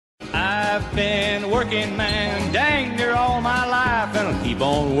I've been working, man, dang near all my life, and I'll keep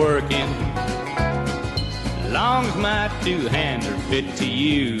on working. Long as my two hands are fit to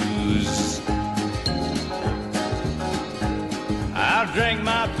use. I'll drink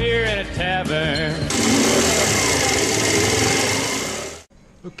my beer in a tavern.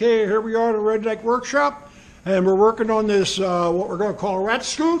 Okay, here we are at the Redneck Workshop, and we're working on this, what we're going to call a rat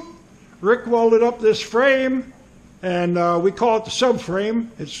scoot. Rick welded up this frame, and we call it the subframe.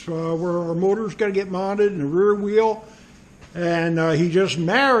 It's where our motor's going to get mounted in the rear wheel. And he just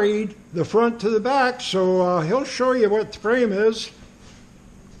married the front to the back, so he'll show you what the frame is.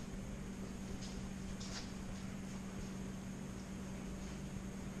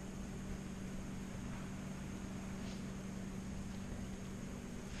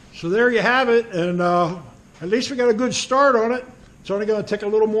 So there you have it, and at least we got a good start on it. It's only going to take a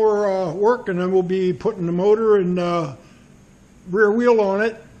little more work, and then we'll be putting the motor and rear wheel on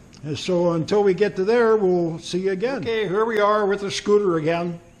it. And so until we get to there, we'll see you again. Okay, here we are with the scooter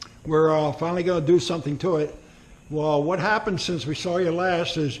again. We're finally going to do something to it. Well, what happened since we saw you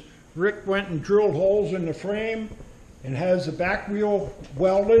last is Rick went and drilled holes in the frame and has the back wheel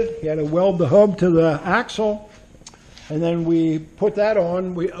welded. He had to weld the hub to the axle. And then we put that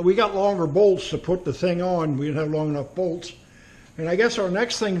on. We got longer bolts to put the thing on. We didn't have long enough bolts. And I guess our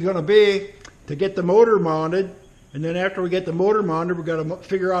next thing is going to be to get the motor mounted. And then after we get the motor mounted, we're going to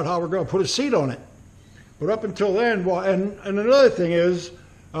figure out how we're going to put a seat on it. But up until then, well, and another thing is,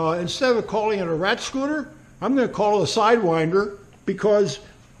 instead of calling it a rat scooter, I'm going to call it a sidewinder because,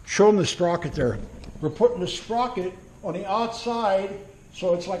 show them the sprocket there. We're putting the sprocket on the outside,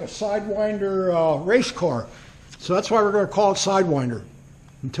 so it's like a sidewinder race car. So that's why we're going to call it sidewinder.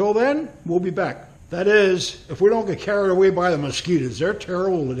 Until then, we'll be back. That is, if we don't get carried away by the mosquitoes. They're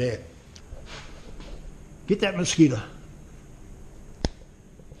terrible today. Get that mosquito.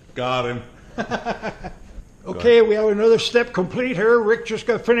 Got him. Okay, we have another step complete here. Rick just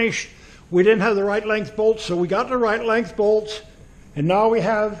got finished. We didn't have the right length bolts, so we got the right length bolts. And now we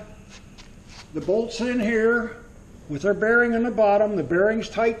have the bolts in here with their bearing on the bottom. The bearing's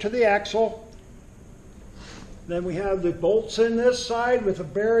tight to the axle. Then we have the bolts in this side with a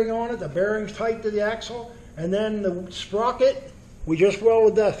bearing on it. The bearing's tight to the axle. And then the sprocket, we just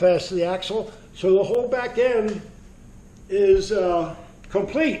welded that fast to the axle. So the whole back end is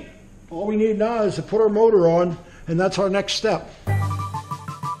complete. All we need now is to put our motor on, and that's our next step.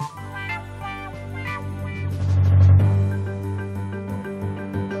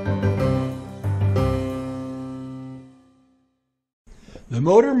 The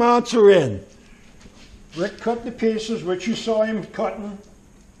motor mounts are in. Rick cut the pieces, which you saw him cutting,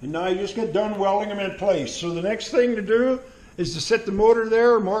 and now you just get done welding them in place. So the next thing to do is to set the motor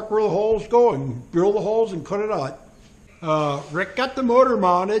there, mark where the holes go, and drill the holes and cut it out. Rick got the motor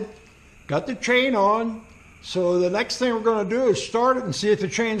mounted, got the chain on, so the next thing we're going to do is start it and see if the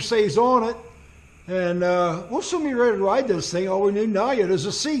chain stays on it, and we'll soon be ready to ride this thing. All we need now yet is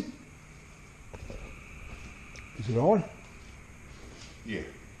a seat. Is it on? Yeah.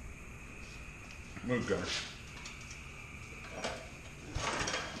 Move, guys.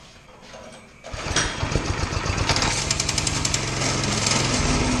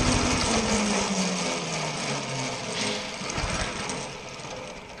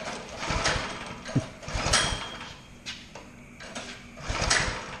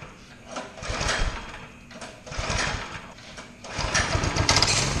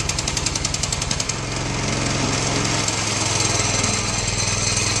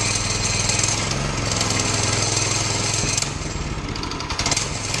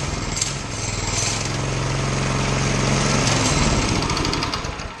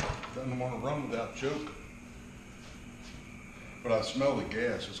 Joke. But I smell the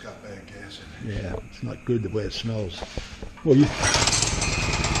gas. It's got bad gas in it. Yeah, it's not good the way it smells. Well, you...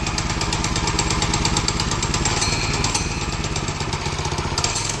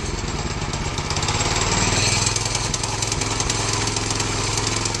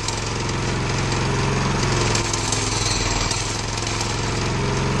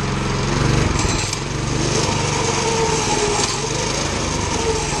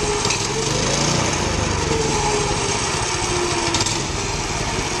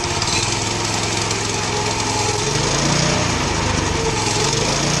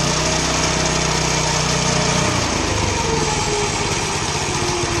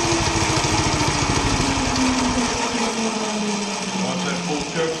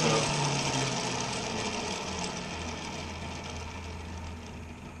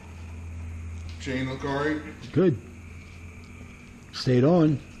 Chain look all right? Good. Stayed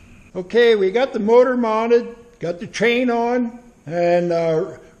on. Okay, we got the motor mounted, got the chain on, and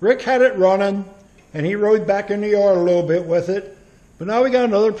Rick had it running, and he rode back in the yard a little bit with it. But now we got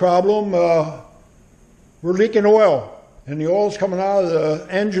another problem. We're leaking oil, and the oil's coming out of the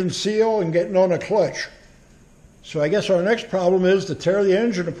engine seal and getting on the clutch. So I guess our next problem is to tear the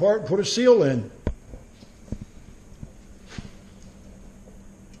engine apart and put a seal in.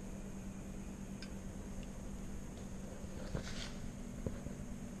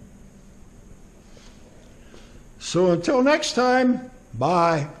 So until next time,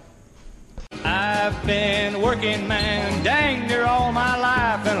 bye. I've been working, man, dang near all my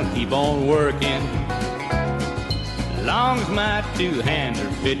life, and I'll keep on working. Long as my two hands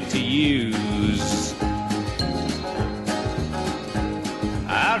are fit to use.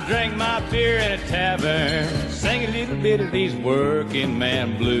 I'll drink my beer in a tavern, sing a little bit of these working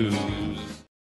man blues.